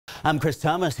I'm Chris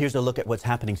Thomas. Here's a look at what's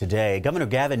happening today. Governor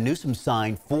Gavin Newsom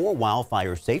signed 4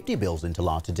 wildfire safety bills into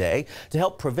law today to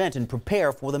help prevent and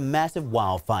prepare for the massive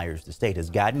wildfires the state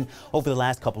has gotten over the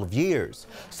last couple of years.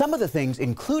 Some of the things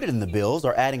included in the bills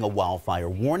are adding a wildfire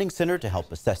warning center to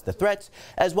help assess the threats,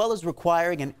 as well as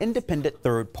requiring an independent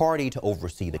third party to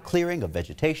oversee the clearing of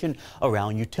vegetation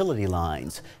around utility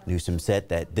lines. Newsom said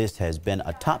that this has been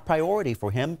a top priority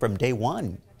for him from day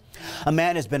one. A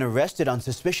man has been arrested on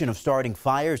suspicion of starting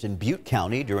fires in Butte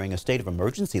County during a state of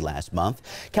emergency last month.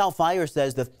 CAL FIRE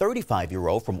says the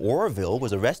 35-year-old from Oroville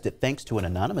was arrested thanks to an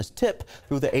anonymous tip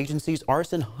through the agency's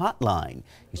arson hotline.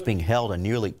 He's being held on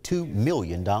nearly $2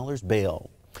 million bail.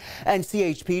 And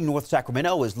CHP North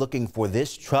Sacramento is looking for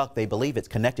this truck. They believe it's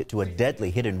connected to a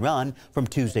deadly hit and run from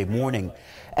Tuesday morning.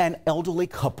 An elderly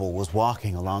couple was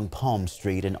walking along Palm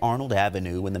Street and Arnold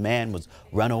Avenue when the man was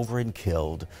run over and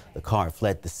killed. The car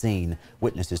fled the scene.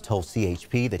 Witnesses told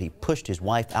CHP that he pushed his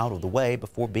wife out of the way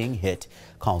before being hit.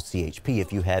 Call CHP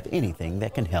if you have anything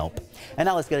that can help. And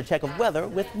now let's get a check of weather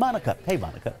with Monica. Hey,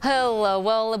 Monica. Hello.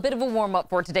 Well, a bit of a warm up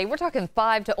for today. We're talking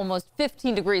 5 to almost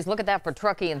 15 degrees. Look at that for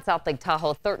Truckee and South Lake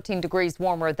Tahoe. 13 degrees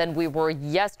warmer than we were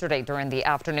yesterday during the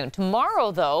afternoon.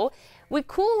 Tomorrow, though, we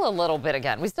cool a little bit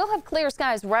again. We still have clear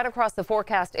skies right across the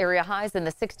forecast area. Highs in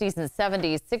the 60s and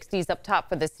 70s, 60s up top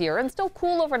for this year, and still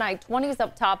cool overnight. 20s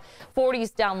up top,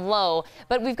 40s down low.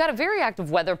 But we've got a very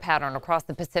active weather pattern across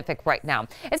the Pacific right now.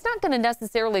 It's not going to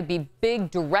necessarily be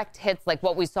big direct hits like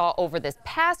what we saw over this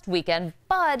past weekend,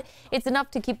 but it's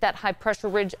enough to keep that high pressure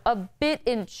ridge a bit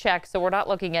in check. So we're not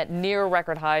looking at near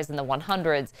record highs in the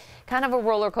 100s. Kind of a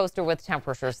roller coaster with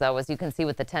temperatures, though, as you can see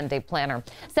with the 10-day planner.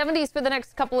 70s for the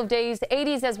next couple of days.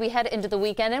 80s as we head into the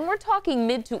weekend, and we're talking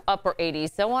mid to upper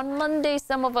 80s. So on Monday,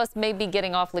 some of us may be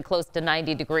getting awfully close to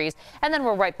 90 degrees, and then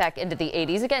we're right back into the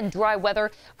 80s. Again, dry weather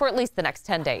for at least the next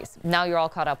 10 days. Now you're all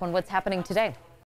caught up on what's happening today.